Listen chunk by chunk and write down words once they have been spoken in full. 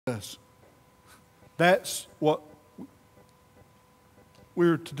us. That's what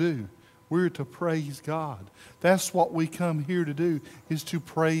we're to do. We're to praise God. That's what we come here to do, is to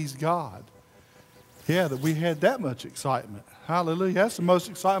praise God. Yeah, that we had that much excitement. Hallelujah. That's the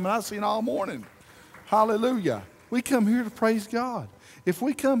most excitement I've seen all morning. Hallelujah. We come here to praise God. If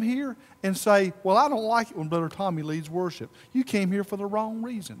we come here and say, well, I don't like it when Brother Tommy leads worship, you came here for the wrong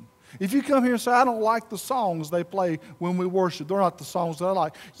reason. If you come here and say, I don't like the songs they play when we worship, they're not the songs that I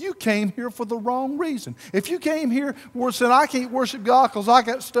like, you came here for the wrong reason. If you came here saying, I can't worship God because I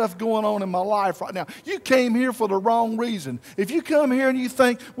got stuff going on in my life right now, you came here for the wrong reason. If you come here and you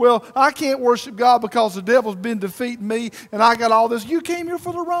think, well, I can't worship God because the devil's been defeating me and I got all this, you came here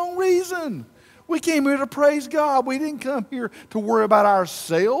for the wrong reason. We came here to praise God. We didn't come here to worry about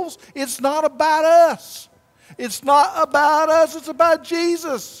ourselves. It's not about us. It's not about us. It's about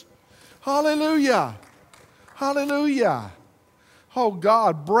Jesus. Hallelujah. Hallelujah. Oh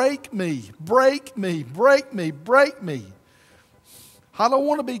God, break me, break me, break me, break me. I don't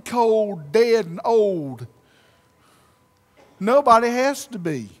want to be cold, dead, and old. Nobody has to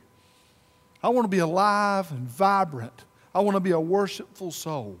be. I want to be alive and vibrant. I want to be a worshipful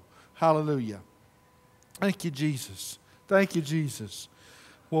soul. Hallelujah. Thank you, Jesus. Thank you, Jesus.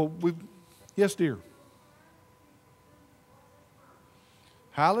 Well, yes, dear.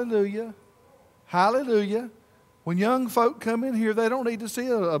 Hallelujah. Hallelujah. When young folk come in here, they don't need to see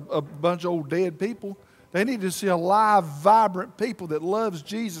a bunch of old dead people. They need to see a live, vibrant people that loves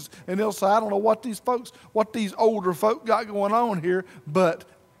Jesus. And they'll say, I don't know what these older folk got going on here, but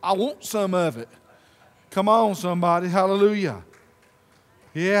I want some of it. Come on, somebody. Hallelujah.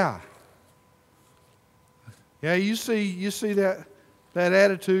 Yeah. Yeah, you see that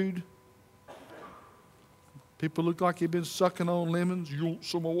attitude. People look like they've been sucking on lemons. You want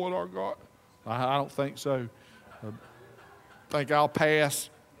some of what I got? I don't think so. I think I'll pass.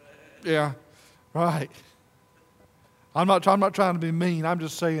 Yeah, right. I'm not trying to be mean. I'm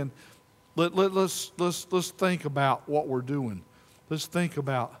just saying, let's think about what we're doing. Let's think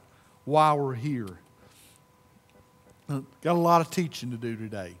about why we're here. Got a lot of teaching to do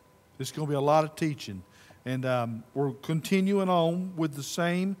today. There's going to be a lot of teaching. And we're continuing on with the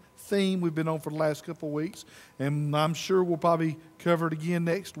same theme we've been on for the last couple of weeks. And I'm sure we'll probably cover it again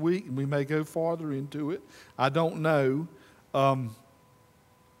next week, and we may go farther into it. I don't know.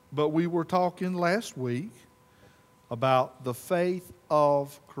 But we were talking last week about the faith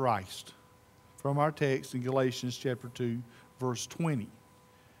of Christ from our text in Galatians chapter 2, verse 20.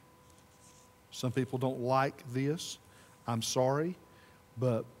 Some people don't like this. I'm sorry,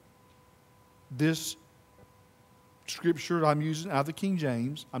 but this scripture I'm using out of the King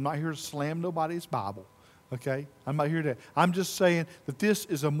James, I'm not here to slam nobody's Bible, okay? I'm not here to. I'm just saying that this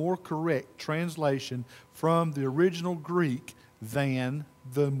is a more correct translation from the original Greek than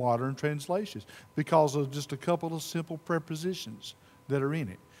the modern translations because of just a couple of simple prepositions that are in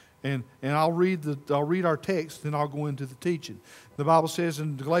it. And I'll read our text, then I'll go into the teaching. The Bible says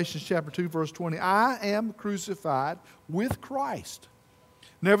in Galatians chapter 2, verse 20, I am crucified with Christ.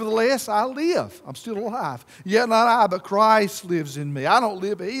 Nevertheless, I live. I'm still alive. Yet not I, but Christ lives in me. I don't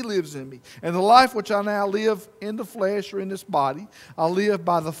live, but He lives in me. And the life which I now live in the flesh or in this body, I live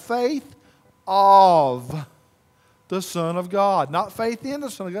by the faith of the Son of God. Not faith in the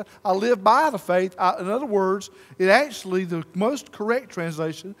Son of God. I live by the faith. In other words, the most correct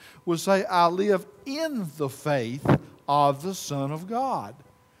translation would say, I live in the faith of the Son of God.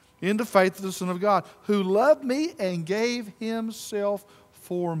 In the faith of the Son of God, who loved me and gave Himself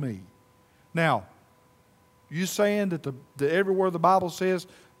for me. Now, you saying that everywhere the Bible says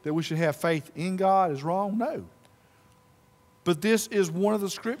that we should have faith in God is wrong? No. But this is one of the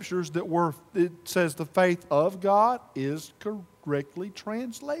scriptures it says the faith of God is correctly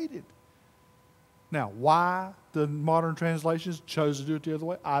translated. Now, why the modern translations chose to do it the other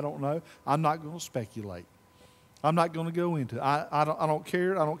way, I don't know. I'm not going to speculate. I'm not going to go into it. I don't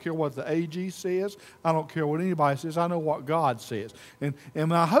care. I don't care what the AG says. I don't care what anybody says. I know what God says.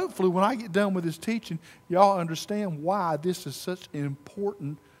 And hopefully when I get done with this teaching, y'all understand why this is such an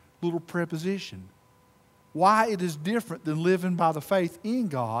important little preposition. Why it is different than living by the faith in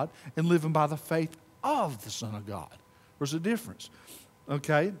God and living by the faith of the Son of God. There's a difference.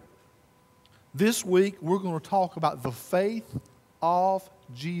 Okay? This week we're going to talk about the faith of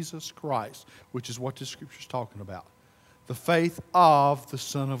Jesus Christ, which is what this scripture is talking about. The faith of the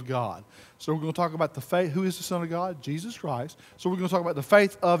Son of God. So we're going to talk about the faith. Who is the Son of God? Jesus Christ. So we're going to talk about the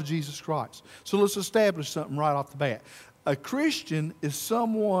faith of Jesus Christ. So let's establish something right off the bat. A Christian is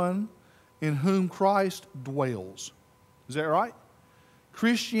someone in whom Christ dwells. Is that right?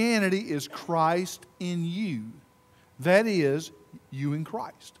 Christianity is Christ in you. That is, you in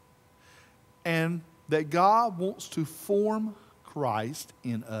Christ. And that God wants to form Christ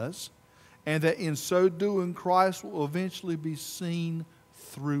in us, and that in so doing, Christ will eventually be seen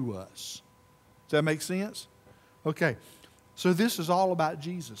through us. Does that make sense? Okay, so this is all about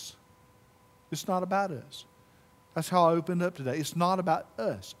Jesus. It's not about us. That's how I opened up today. It's not about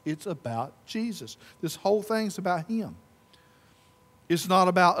us. It's about Jesus. This whole thing's about Him. It's not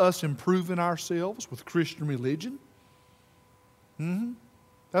about us improving ourselves with Christian religion.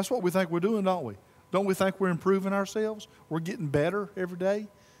 That's what we think we're doing, don't we? Don't we think we're improving ourselves? We're getting better every day.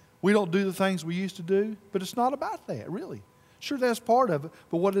 We don't do the things we used to do, but it's not about that, really. Sure, that's part of it,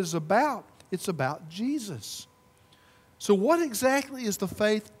 but what it's about Jesus. So what exactly is the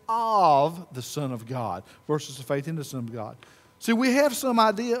faith of the Son of God versus the faith in the Son of God? See, we have some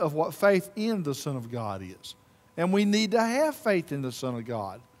idea of what faith in the Son of God is, and we need to have faith in the Son of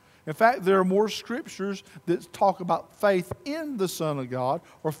God. In fact, there are more scriptures that talk about faith in the Son of God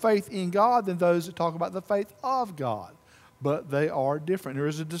or faith in God than those that talk about the faith of God. But they are different. There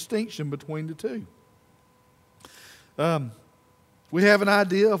is a distinction between the two. We have an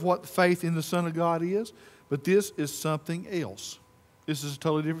idea of what faith in the Son of God is, but this is something else. This is a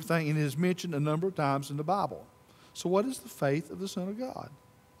totally different thing, and it is mentioned a number of times in the Bible. So what is the faith of the Son of God?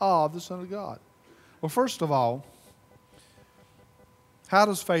 Of the Son of God. Well, first of all, how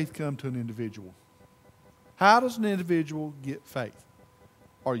does faith come to an individual? How does an individual get faith?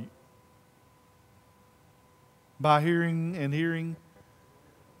 By hearing and hearing.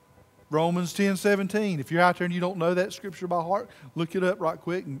 Romans 10:17. If you're out there and you don't know that scripture by heart, look it up right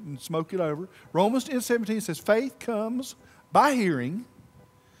quick and smoke it over. Romans 10:17 says, faith comes by hearing,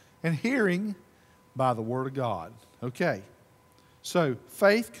 and hearing by the Word of God. Okay. So,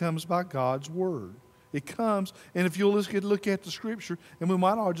 faith comes by God's Word. It comes, and if you'll look at the scripture, and we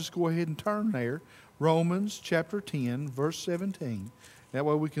might all just go ahead and turn there, Romans chapter 10, verse 17. That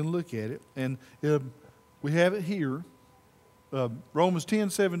way we can look at it. And we have it here. Romans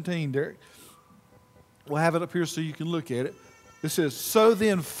 10:17, Derek. We'll have it up here so you can look at it. It says, so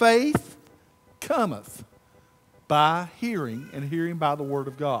then faith cometh by hearing, and hearing by the Word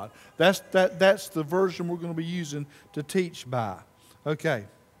of God. That's the version we're going to be using to teach by. Okay.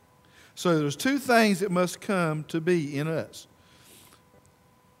 So there's two things that must come to be in us.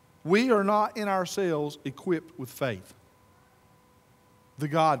 We are not in ourselves equipped with faith. The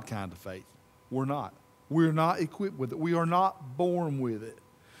God kind of faith. We're not. We're not equipped with it. We are not born with it.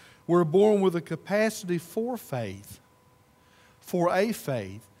 We're born with a capacity for faith,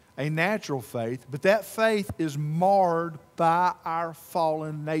 a natural faith, but that faith is marred by our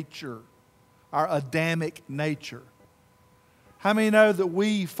fallen nature, our Adamic nature. How many know that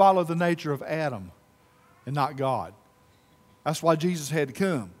we follow the nature of Adam and not God? That's why Jesus had to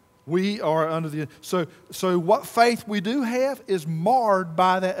come. We are under the... So what faith we do have is marred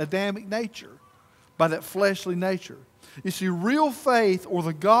by that Adamic nature, by that fleshly nature. You see, real faith, or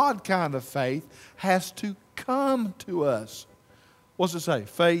the God kind of faith, has to come to us. What's it say?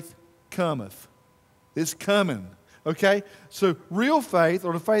 Faith cometh. It's coming. Okay? So real faith,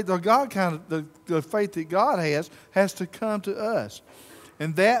 or the faith, the God kind of, the faith that God has to come to us.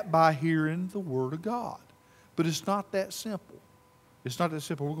 And that by hearing the Word of God. But it's not that simple. It's not that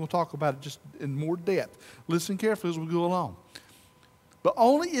simple. We're going to talk about it just in more depth. Listen carefully as we go along. But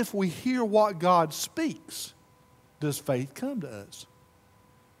only if we hear what God speaks does faith come to us.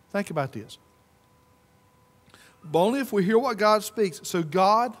 Think about this. But only if we hear what God speaks. So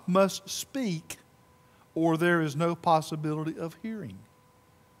God must speak, or there is no possibility of hearing.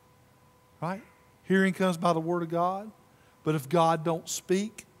 Right? Hearing comes by the Word of God. But if God don't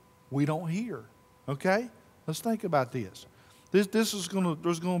speak, we don't hear. Okay? Let's think about this. There's going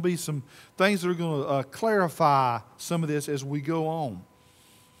to be some things that are going to clarify some of this as we go on.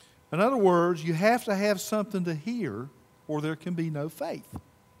 In other words, you have to have something to hear, or there can be no faith.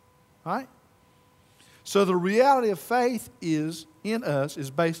 Right? So the reality of faith is in us is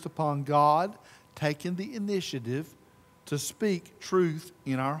based upon God taking the initiative to speak truth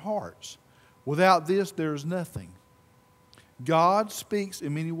in our hearts. Without this, there is nothing. God speaks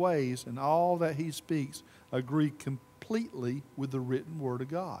in many ways, and all that He speaks agree completely with the written Word of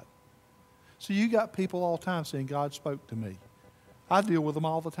God. So you got people all the time saying, God spoke to me. I deal with them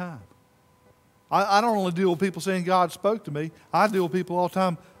all the time. I don't only deal with people saying God spoke to me. I deal with people all the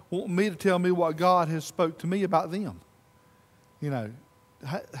time wanting me to tell me what God has spoke to me about them. You know,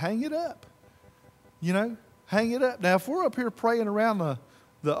 hang it up. You know, hang it up. Now, if we're up here praying around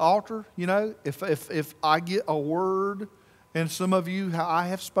the altar, you know, if I get a word, and some of you I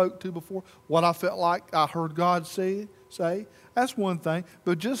have spoke to before, what I felt like I heard God say, that's one thing.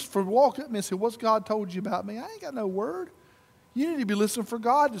 But just for walk up and say, what's God told you about me? I ain't got no word. You need to be listening for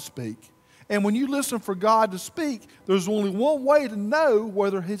God to speak. And when you listen for God to speak, there's only one way to know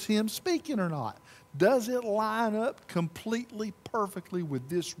whether it's Him speaking or not. Does it line up completely, perfectly with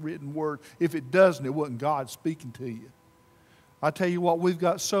this written word? If it doesn't, it wasn't God speaking to you. I tell you what, we've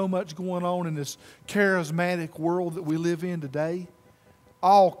got so much going on in this charismatic world that we live in today.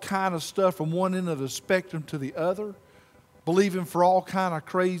 All kind of stuff from one end of the spectrum to the other. Believing for all kind of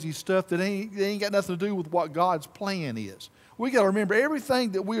crazy stuff that ain't got nothing to do with what God's plan is. We got to remember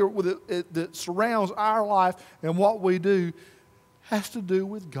everything that surrounds our life and what we do has to do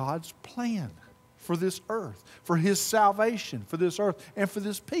with God's plan for this earth, for His salvation for this earth and for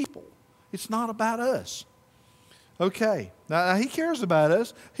this people. It's not about us. Okay, now He cares about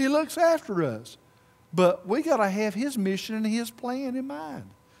us. He looks after us. But we got to have His mission and His plan in mind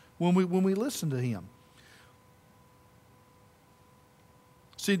when we listen to Him.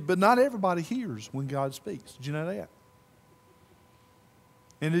 See, but not everybody hears when God speaks. Did you know that?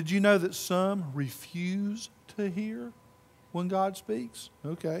 And did you know that some refuse to hear when God speaks?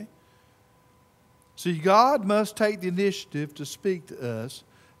 Okay. See, God must take the initiative to speak to us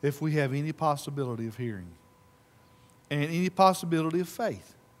if we have any possibility of hearing and any possibility of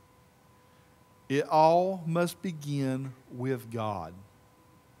faith. It all must begin with God.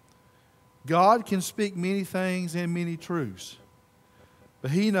 God can speak many things and many truths, but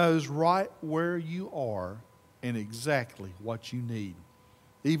He knows right where you are and exactly what you need,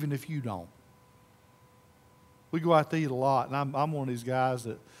 even if you don't. We go out to eat a lot, and I'm one of these guys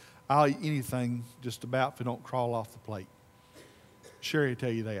that I'll eat anything just about if it don't crawl off the plate. Sherry will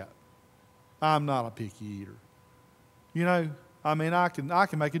tell you that. I'm not a picky eater. You know, I mean, I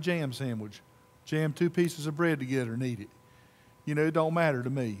can make a jam sandwich, jam 2 pieces of bread together and eat it. You know, it don't matter to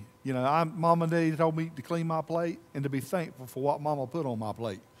me. You know, Mom and Daddy told me to clean my plate and to be thankful for what Mama put on my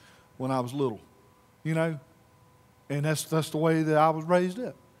plate when I was little. You know, and that's the way that I was raised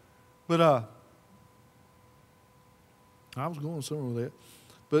up. But I was going somewhere with that.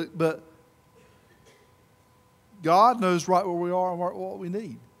 But God knows right where we are and what we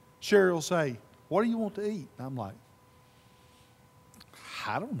need. Sherry will say, "What do you want to eat?" And I'm like,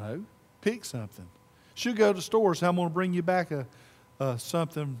 "I don't know. Pick something." She'll go to the store and say, "I'm going to bring you back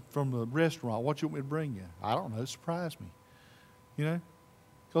something from the restaurant. What you want me to bring you?" I don't know. Surprise me. You know?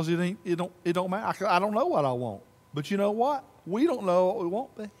 Because it don't matter. I don't know what I want. But you know what? We don't know what we want,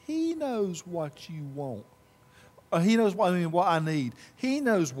 but He knows what you want. He knows what I need. He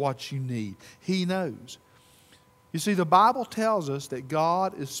knows what you need. He knows. You see, the Bible tells us that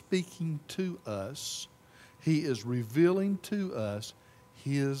God is speaking to us. He is revealing to us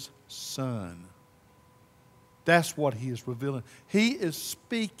His Son. That's what He is revealing. He is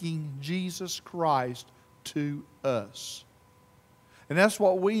speaking Jesus Christ to us. And that's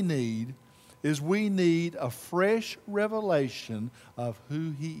what we need, is we need a fresh revelation of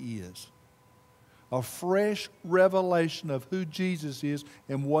who He is. A fresh revelation of who Jesus is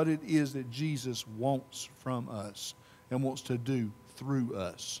and what it is that Jesus wants from us and wants to do through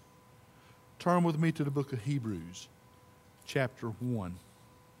us. Turn with me to the book of Hebrews, chapter 1.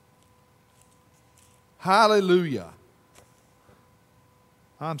 Hallelujah.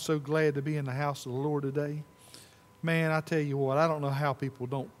 I'm so glad to be in the house of the Lord today. Man, I tell you what, I don't know how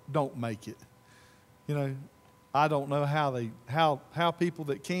people don't make it. You know, I don't know how people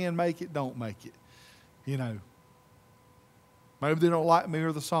that can make it don't make it. You know, maybe they don't like me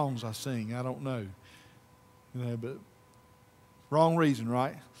or the songs I sing. I don't know. You know, but wrong reason,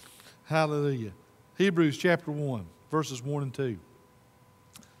 right? Hallelujah. Hebrews chapter 1, verses 1 and 2.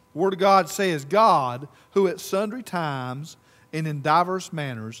 The Word of God says, "God, who at sundry times and in diverse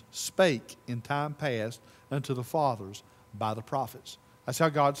manners spake in time past unto the fathers by the prophets." That's how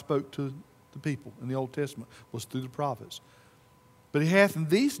God spoke to the people in the Old Testament, was through the prophets. "But He hath in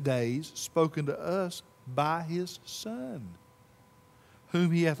these days spoken to us by His Son,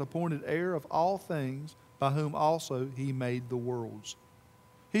 whom He hath appointed heir of all things, by whom also He made the worlds."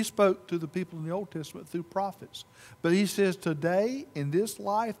 He spoke to the people in the Old Testament through prophets. But He says today, in this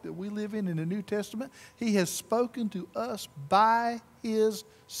life that we live in the New Testament, He has spoken to us by His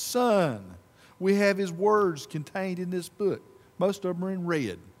Son. We have His words contained in this book. Most of them are in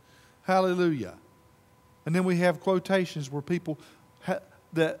red. Hallelujah. And then we have quotations where people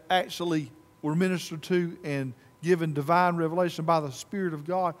that actually were ministered to and given divine revelation by the Spirit of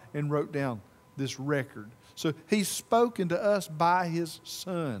God and wrote down this record. So He's spoken to us by His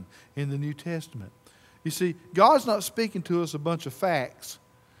Son in the New Testament. You see, God's not speaking to us a bunch of facts,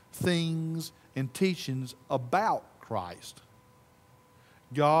 things, and teachings about Christ.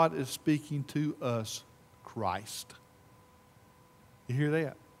 God is speaking to us Christ. You hear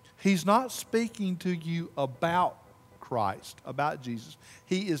that? He's not speaking to you about Christ, about Jesus.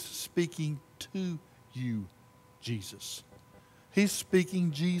 He is speaking to you, Jesus. He's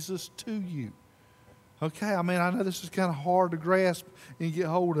speaking Jesus to you. Okay, I mean, I know this is kind of hard to grasp and get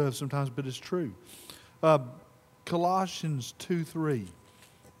hold of sometimes, but it's true. Colossians 2:3.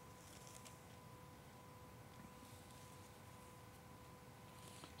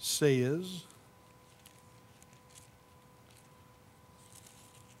 Says,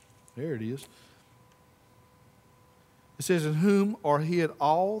 there it is. It says, in whom are hid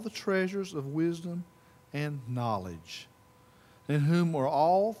all the treasures of wisdom and knowledge, in whom are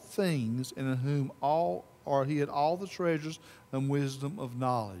all things, and in whom are hid all the treasures and wisdom of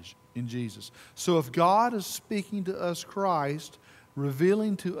knowledge, in Jesus. So if God is speaking to us Christ,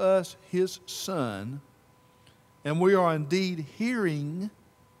 revealing to us His Son, and we are indeed hearing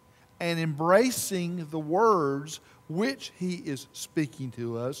and embracing the words which He is speaking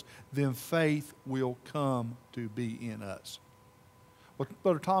to us, then faith will come to be in us. Well,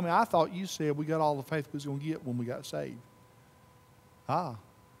 Brother Tommy, I thought you said we got all the faith we was going to get when we got saved. I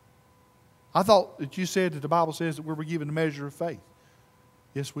thought that you said that the Bible says that we were given a measure of faith.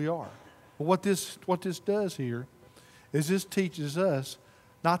 Yes, we are. But what this does here is this teaches us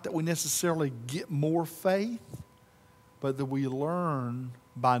not that we necessarily get more faith, but that we learn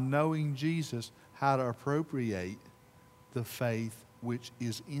by knowing Jesus how to appropriate the faith which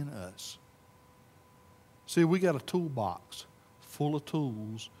is in us. See, we got a toolbox full of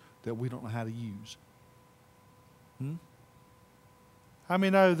tools that we don't know how to use. How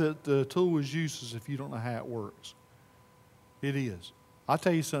many know that the tool is useless if you don't know how it works? It is. I'll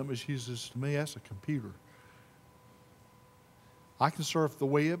tell you something that's useless to me. That's a computer. I can surf the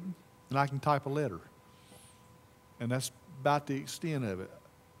web and I can type a letter. And that's about the extent of it.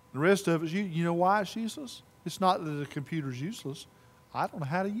 The rest of it, you know why it's useless? It's not that the computer's useless. I don't know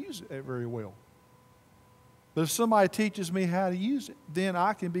how to use it very well. But if somebody teaches me how to use it, then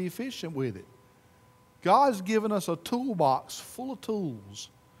I can be efficient with it. God's given us a toolbox full of tools.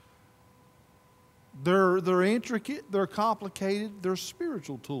 They're intricate, they're complicated, they're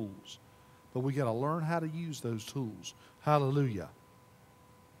spiritual tools. But we got to learn how to use those tools. Hallelujah.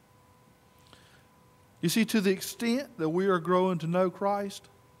 You see, to the extent that we are growing to know Christ,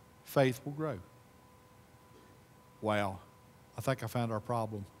 faith will grow. Wow. I think I found our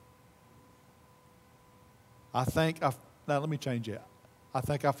problem. Now let me change that. I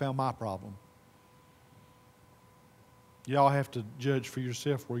think I found my problem. Y'all have to judge for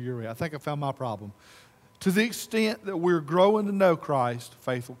yourself where you're at. I think I found my problem. To the extent that we're growing to know Christ,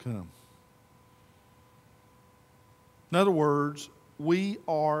 faith will come. In other words, we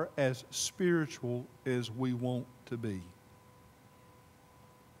are as spiritual as we want to be.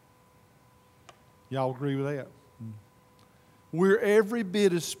 Y'all agree with that? We're every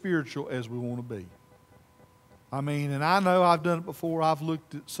bit as spiritual as we want to be. I mean, and I know I've done it before. I've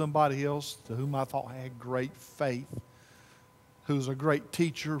looked at somebody else to whom I thought had great faith, who's a great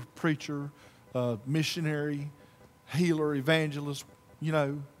teacher, preacher, missionary, healer, evangelist,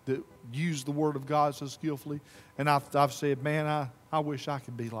 that used the Word of God so skillfully. And I've said, man, I wish I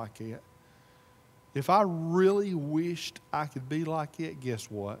could be like that. If I really wished I could be like that, guess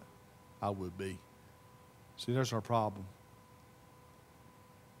what? I would be. See, there's our problem.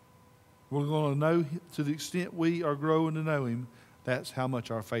 We're going to know, to the extent we are growing to know Him, that's how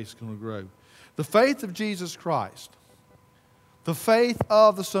much our faith is going to grow. The faith of Jesus Christ, the faith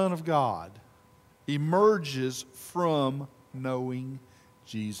of the Son of God, emerges from knowing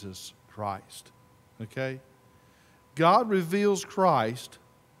Jesus Christ. Okay? God reveals Christ,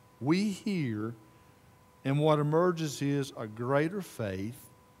 we hear, and what emerges is a greater faith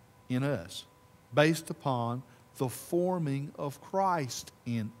in us, based upon the forming of Christ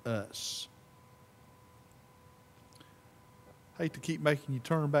in us. I hate to keep making you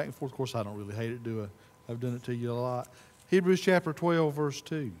turn back and forth. Of course, I don't really hate it, do I? I've done it to you a lot. Hebrews chapter 12, verse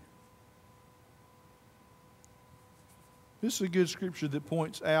 2. This is a good scripture that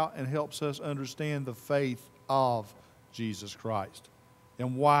points out and helps us understand the faith of Jesus Christ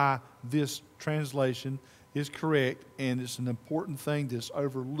and why this translation is correct, and it's an important thing that's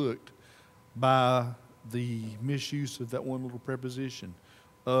overlooked by the misuse of that one little preposition,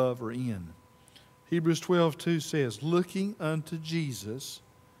 of or in. Hebrews 12:2 says, looking unto Jesus,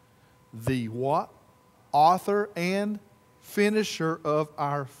 the what? Author and finisher of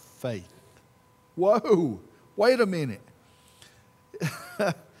our faith. Whoa, wait a minute.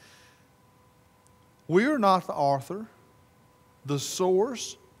 We are not the author, the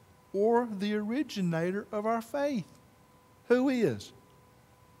source, or the originator of our faith. Who is?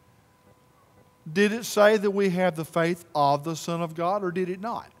 Did it say that we have the faith of the Son of God, or did it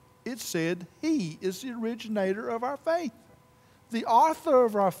not? it said He is the originator of our faith, the author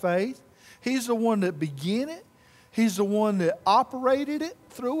of our faith. He's the one that began it. He's the one that operated it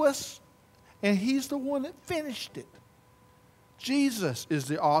through us. And He's the one that finished it. Jesus is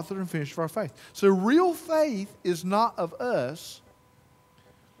the author and finisher of our faith. So real faith is not of us.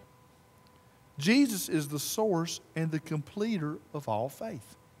 Jesus is the source and the completer of all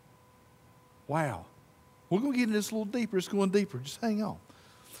faith. Wow. We're going to get into this a little deeper. It's going deeper. Just hang on.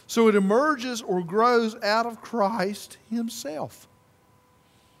 So it emerges or grows out of Christ Himself.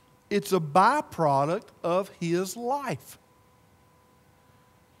 It's a byproduct of His life.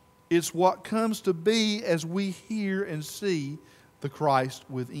 It's what comes to be as we hear and see the Christ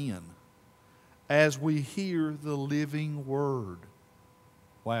within, as we hear the living Word.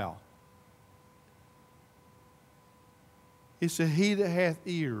 Wow. He said, he that hath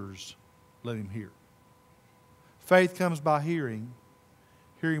ears, let him hear. Faith comes by hearing,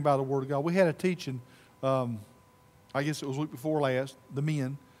 hearing by the Word of God. We had a teaching, I guess it was week before last, the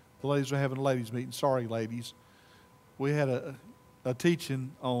men, the ladies were having a ladies' meeting. Sorry, ladies. We had a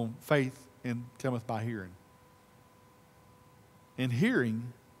teaching on faith and cometh by hearing. And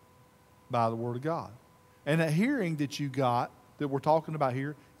hearing by the Word of God. And that hearing that you got, that we're talking about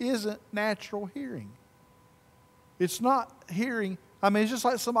here, isn't natural hearing. It's not hearing. I mean, it's just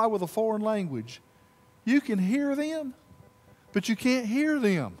like somebody with a foreign language. You can hear them, but you can't hear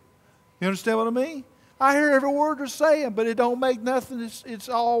them. You understand what I mean? I hear every word they're saying, but it don't make nothing. It's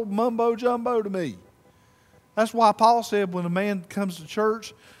all mumbo jumbo to me. That's why Paul said when a man comes to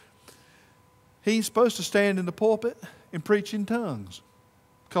church, he ain't supposed to stand in the pulpit and preach in tongues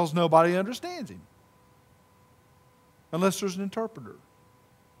because nobody understands him unless there's an interpreter.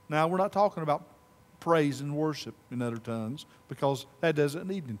 Now, we're not talking about praise and worship in other tongues because that doesn't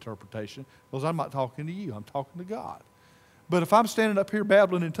need interpretation because I'm not talking to you. I'm talking to God. But if I'm standing up here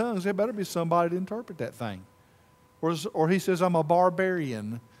babbling in tongues, there better be somebody to interpret that thing. Or he says I'm a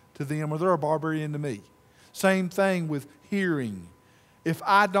barbarian to them or they're a barbarian to me. Same thing with hearing. If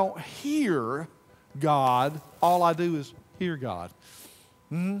I don't hear God, all I do is hear God.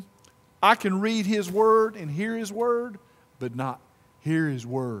 I can read His Word and hear His Word, but not hear His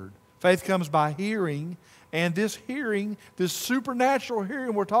Word. Faith comes by hearing, and this hearing, this supernatural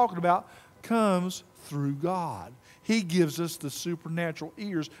hearing we're talking about, comes through God. He gives us the supernatural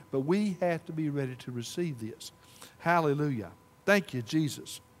ears, but we have to be ready to receive this. Hallelujah. Thank you,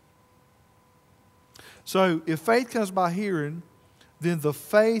 Jesus. So, if faith comes by hearing, then the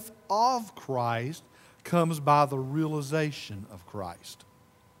faith of Christ comes by the realization of Christ.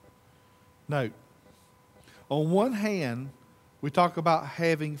 Note, on one hand, we talk about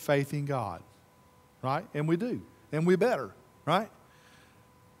having faith in God, right? And we do. And we better, right?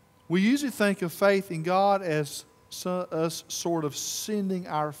 We usually think of faith in God as us sort of sending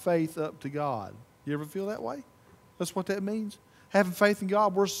our faith up to God. You ever feel that way? That's what that means? Having faith in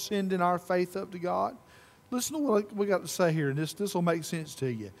God, we're sending our faith up to God. Listen to what we got to say here, and this will make sense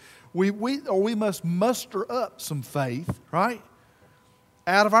to you. We must muster up some faith, right,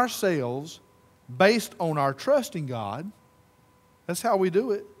 out of ourselves based on our trust in God. That's how we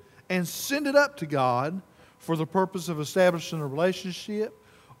do it. And send it up to God for the purpose of establishing a relationship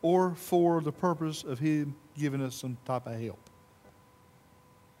or for the purpose of Him giving us some type of help.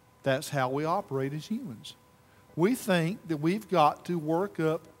 That's how we operate as humans. We think that we've got to work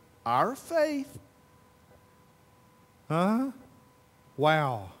up our faith.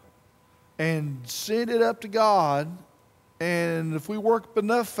 Wow. And send it up to God. And if we work up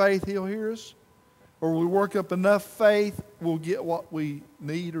enough faith, He'll hear us. Or we work up enough faith, we'll get what we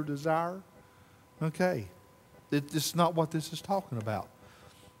need or desire. Okay. It's not what this is talking about.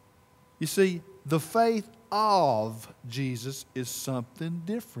 You see, the faith of Jesus is something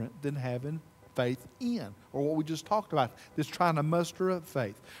different than having faith in, or what we just talked about, just trying to muster up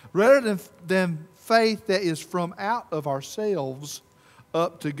faith. Rather than faith that is from out of ourselves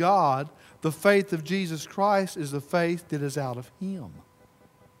up to God, the faith of Jesus Christ is the faith that is out of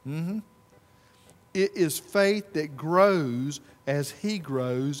Him. It is faith that grows as He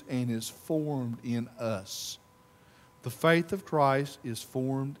grows and is formed in us. The faith of Christ is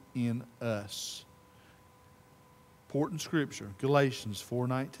formed in us. Important scripture, Galatians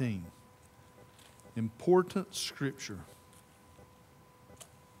 4:19. Important scripture.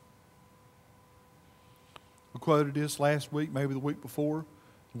 We quoted this last week, maybe the week before.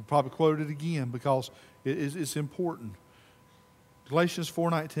 We'll probably quote it again because it's important. Galatians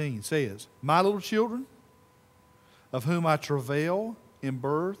 4:19 says, "My little children, of whom I travail in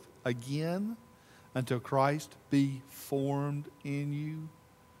birth again until Christ be formed in you."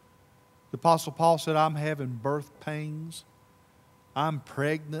 The Apostle Paul said, I'm having birth pains. I'm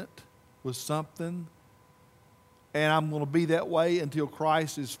pregnant with something, and I'm going to be that way until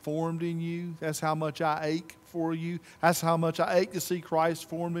Christ is formed in you. That's how much I ache for you. That's how much I ache to see Christ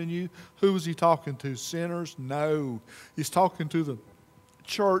formed in you. Who is he talking to? Sinners? No. He's talking to the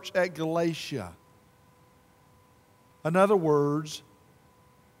church at Galatia. In other words,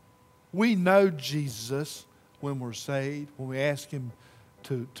 we know Jesus when we're saved, when we ask him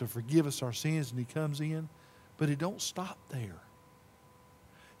to forgive us our sins and he comes in, but he don't stop there.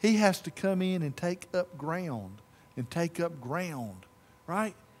 He has to come in and take up ground,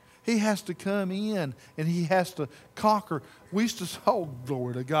 right? He has to come in and he has to conquer. We used to, oh,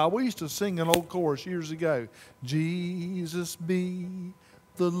 glory to God. We used to sing an old chorus years ago. Jesus be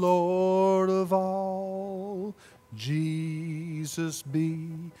the Lord of all. Jesus be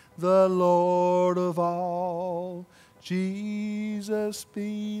the Lord of all. Jesus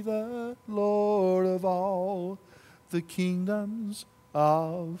be the Lord of all the kingdoms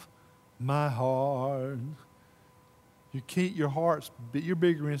of my heart. You keep your hearts, you're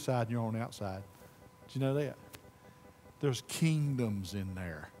bigger inside than you're on the outside. Did you know that? There's kingdoms in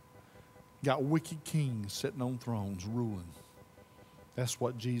there. Got wicked kings sitting on thrones ruling. That's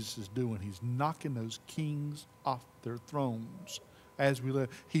what Jesus is doing. He's knocking those kings off their thrones as we live.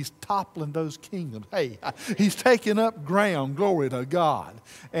 He's toppling those kingdoms. Hey, he's taking up ground, glory to God.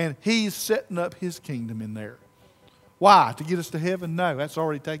 And he's setting up his kingdom in there. Why? To get us to heaven? No, that's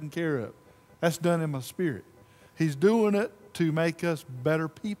already taken care of. That's done in my spirit. He's doing it to make us better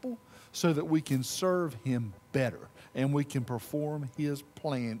people so that we can serve him better and we can perform his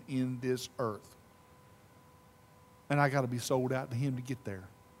plan in this earth. And I got to be sold out to him to get there.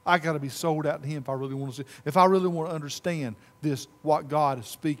 I got to be sold out to him if I really want to see, if I really want to understand this, what God is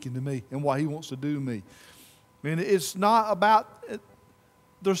speaking to me and what he wants to do to me. And it's not about,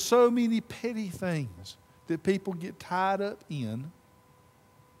 there's so many petty things that people get tied up in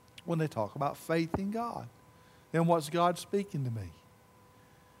when they talk about faith in God and what's God speaking to me.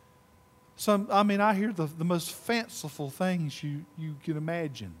 I hear the most fanciful things you can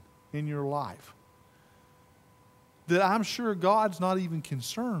imagine in your life that I'm sure God's not even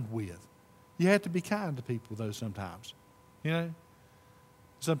concerned with. You have to be kind to people, though, sometimes. You know?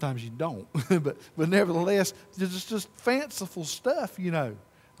 Sometimes you don't. but nevertheless, it's just fanciful stuff, you know.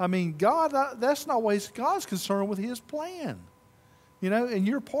 I mean, God, that's not what God's concerned with his plan. You know, and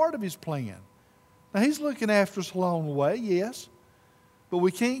you're part of his plan. Now, he's looking after us along the way, yes. But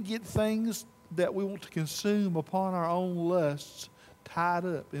we can't get things that we want to consume upon our own lusts tied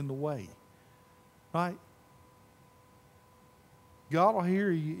up in the way. Right? God will hear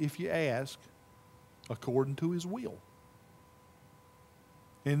you if you ask according to his will.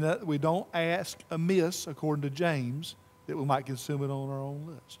 And that we don't ask amiss, according to James, that we might consume it on our own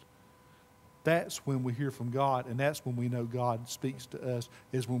list. That's when we hear from God, and that's when we know God speaks to us,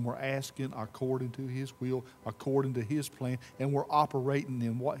 is when we're asking according to his will, according to his plan, and we're operating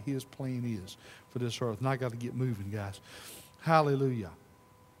in what his plan is for this earth. And I got to get moving, guys. Hallelujah.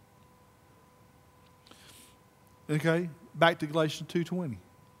 Okay, back to Galatians 2:20.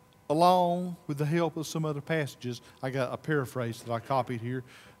 Along with the help of some other passages, I got a paraphrase that I copied here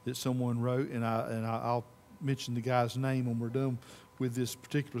that someone wrote, and I'll mention the guy's name when we're done with this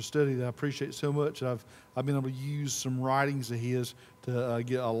particular study that I appreciate so much. I've been able to use some writings of his to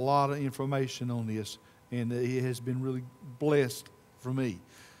get a lot of information on this, and it has been really blessed for me.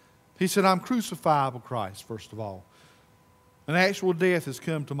 He said, I'm crucified with Christ, first of all. An actual death has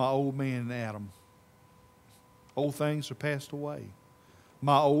come to my old man Adam. Old things are passed away.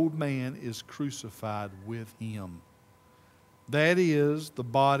 My old man is crucified with him. That is, the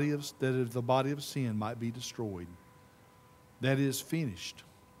body of sin might be destroyed. That is finished.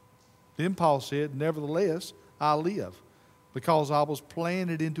 Then Paul said, nevertheless, I live, because I was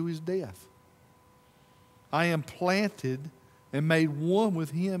planted into his death. I am planted and made one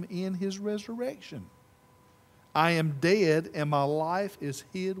with him in his resurrection. I am dead, and my life is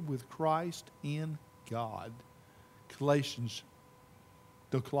hid with Christ in God. Colossians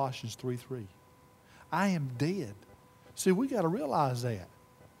 3:3. I am dead. See, we got to realize that.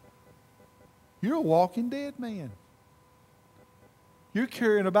 You're a walking dead man. You're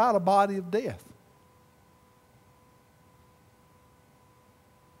carrying about a body of death.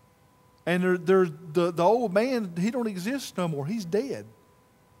 And the old man, he don't exist no more. He's dead.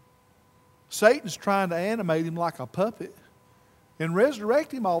 Satan's trying to animate him like a puppet and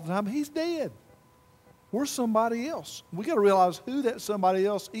resurrect him all the time. He's dead. We're somebody else. We got to realize who that somebody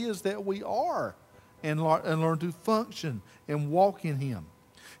else is that we are and learn to function and walk in him.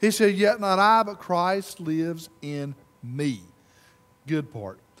 He said, yet not I, but Christ lives in me. Good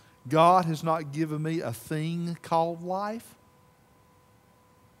part. God has not given me a thing called life.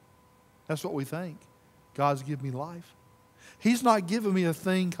 That's what we think. God's given me life. He's not given me a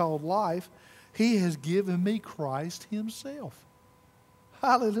thing called life. He has given me Christ Himself.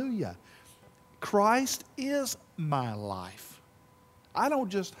 Hallelujah. Christ is my life. I don't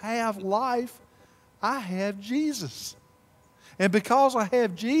just have life, I have Jesus. And because I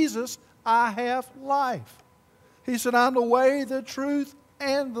have Jesus, I have life. He said, I'm the way, the truth,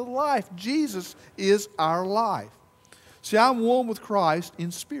 and the life. Jesus is our life. See, I'm one with Christ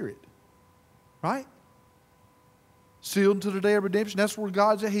in spirit. Right? Sealed until the day of redemption. That's where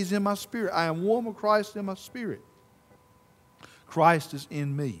God's at. He's in my spirit. I am one with Christ in my spirit. Christ is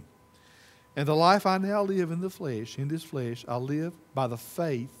in me. And the life I now live in the flesh, in this flesh, I live by the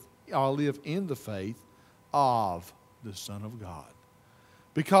faith, I live in the faith of the Son of God.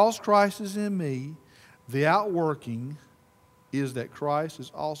 Because Christ is in me, the outworking is that Christ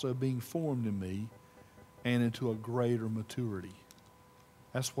is also being formed in me and into a greater maturity.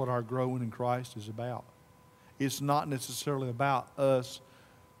 That's what our growing in Christ is about. It's not necessarily about us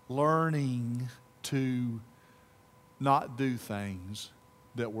learning to not do things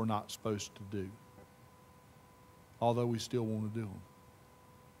that we're not supposed to do, although we still want to do them.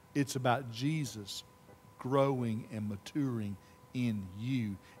 It's about Jesus growing and maturing in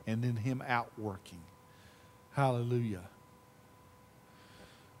you and then Him outworking. Hallelujah.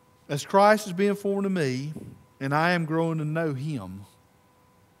 As Christ is being formed in me and I am growing to know Him,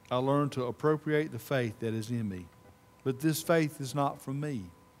 I learn to appropriate the faith that is in me. But this faith is not from me.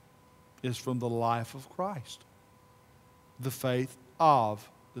 It's from the life of Christ. The faith of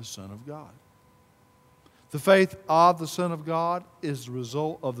the Son of God. The faith of the Son of God is the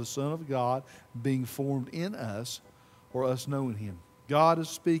result of the Son of God being formed in us or us knowing Him. God is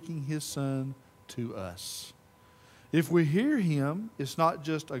speaking His Son to us. If we hear Him, it's not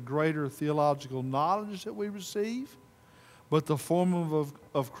just a greater theological knowledge that we receive, but the form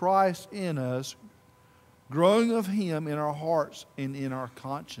of Christ in us, growing of Him in our hearts and in our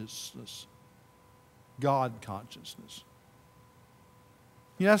consciousness. God consciousness.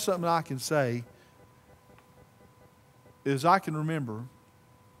 You know, something I can say is I can remember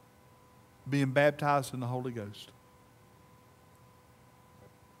being baptized in the Holy Ghost.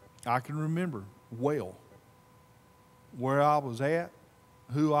 I can remember well where I was at,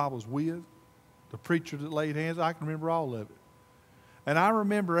 who I was with, the preacher that laid hands. I can remember all of it. And I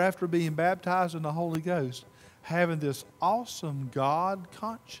remember after being baptized in the Holy Ghost, having this awesome God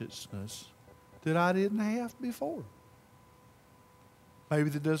consciousness that I didn't have before. Maybe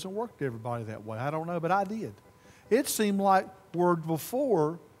that doesn't work to everybody that way. I don't know, but I did. It seemed like word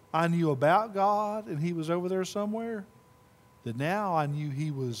before I knew about God and He was over there somewhere, that now I knew He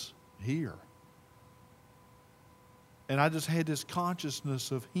was here. And I just had this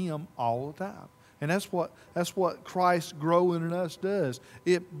consciousness of Him all the time. And that's what Christ growing in us does.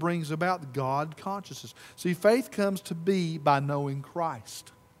 It brings about God consciousness. See, faith comes to be by knowing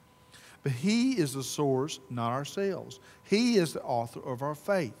Christ. But He is the source, not ourselves. He is the author of our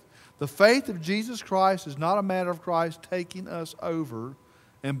faith. The faith of Jesus Christ is not a matter of Christ taking us over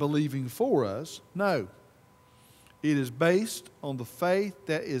and believing for us. No. It is based on the faith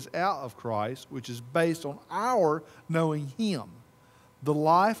that is out of Christ, which is based on our knowing Him. The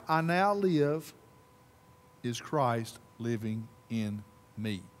life I now live is Christ living in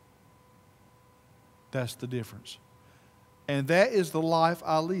me. That's the difference. And that is the life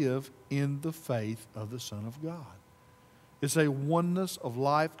I live in the faith of the Son of God. It's a oneness of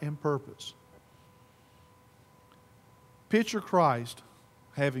life and purpose. Picture Christ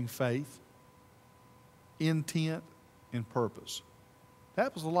having faith, intent, and purpose.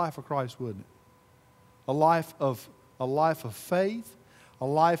 That was the life of Christ, wasn't it? A life of faith, a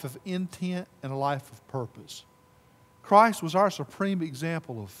life of intent, and a life of purpose. Christ was our supreme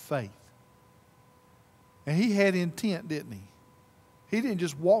example of faith. And He had intent, didn't He? He didn't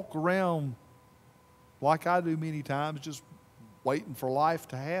just walk around like I do many times, just waiting for life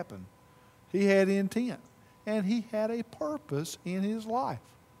to happen. He had intent. And He had a purpose in His life.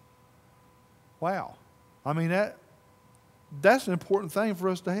 Wow. I mean, that's an important thing for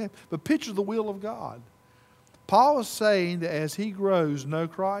us to have. But picture the will of God. Paul is saying that as he grows to know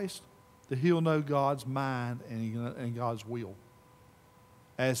Christ, that he'll know God's mind and God's will.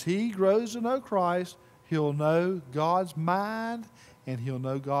 As he grows to know Christ, he'll know God's mind and he'll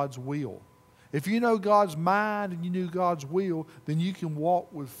know God's will. If you know God's mind and you know God's will, then you can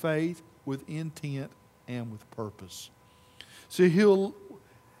walk with faith, with intent, and with purpose. See, he will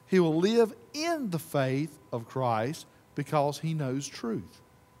live in the faith of Christ because he knows truth.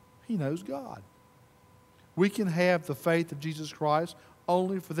 He knows God. We can have the faith of Jesus Christ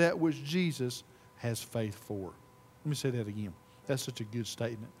only for that which Jesus has faith for. Let me say that again. That's such a good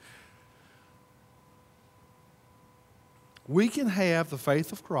statement. We can have the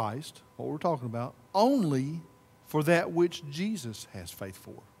faith of Christ, what we're talking about, only for that which Jesus has faith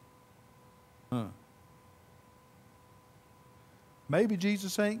for. Maybe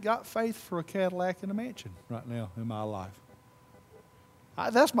Jesus ain't got faith for a Cadillac and a mansion right now in my life.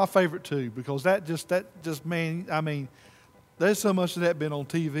 That's my favorite too, because that just man, I mean, there's so much of that been on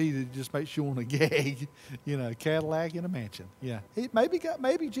TV that it just makes you want to gag. You know, Cadillac and a mansion. Yeah,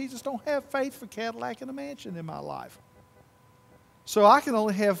 maybe Jesus don't have faith for Cadillac and a mansion in my life. So I can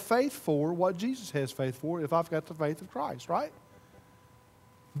only have faith for what Jesus has faith for if I've got the faith of Christ, right?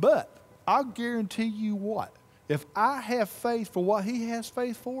 But I'll guarantee you what, if I have faith for what He has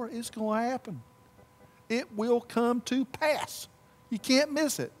faith for, it's going to happen. It will come to pass. You can't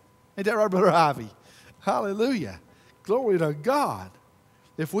miss it. Ain't that right, Brother Ivy? Hallelujah. Glory to God.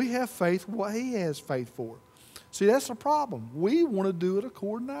 If we have faith for what He has faith for. See, that's the problem. We want to do it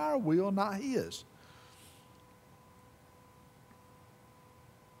according to our will, not His.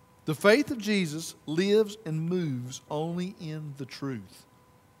 The faith of Jesus lives and moves only in the truth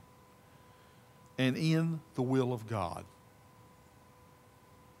and in the will of God.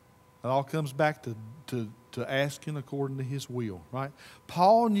 It all comes back to asking according to His will, right?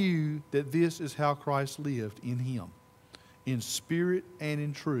 Paul knew that this is how Christ lived in him, in spirit and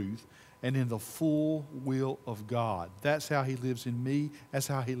in truth, and in the full will of God. That's how He lives in me. That's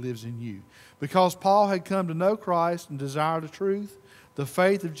how He lives in you. Because Paul had come to know Christ and desire the truth, the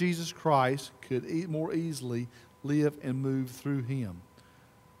faith of Jesus Christ could more easily live and move through him.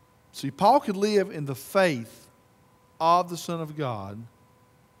 See, Paul could live in the faith of the Son of God.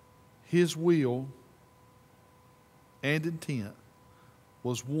 His will and intent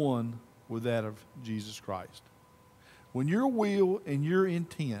was one with that of Jesus Christ. When your will and your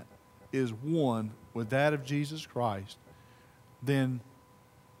intent is one with that of Jesus Christ, then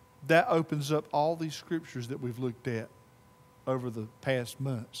that opens up all these scriptures that we've looked at over the past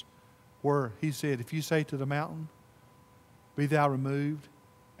months, where He said, if you say to the mountain, be thou removed,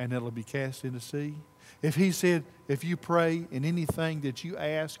 and it'll be cast into the sea. If He said, if you pray in anything that you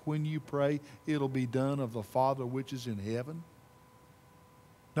ask when you pray, it'll be done of the Father which is in heaven.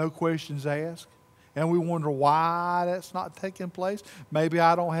 No questions asked. And we wonder why that's not taking place. Maybe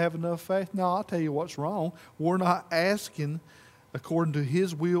I don't have enough faith. No, I'll tell you what's wrong. We're not asking according to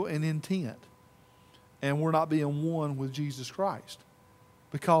His will and intent. And we're not being one with Jesus Christ.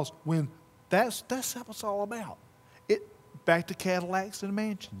 Because when that's what it's all about. Back to Cadillacs and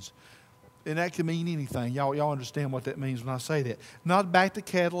mansions. And that can mean anything. Y'all understand what that means when I say that. Not back to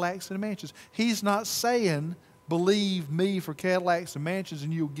Cadillacs and mansions. He's not saying, believe me for Cadillacs and mansions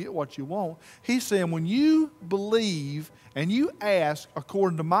and you'll get what you want. He's saying when you believe and you ask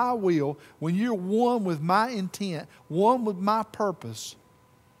according to my will, when you're one with my intent, one with my purpose,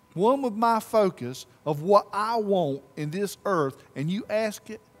 one with my focus of what I want in this earth, and you ask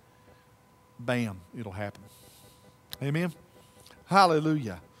it, bam, it'll happen. Amen?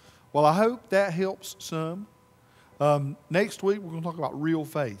 Hallelujah. Well, I hope that helps some. Next week, we're going to talk about real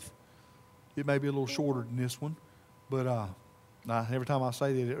faith. It may be a little shorter than this one, but every time I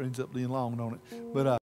say that, it ends up being long, don't it? But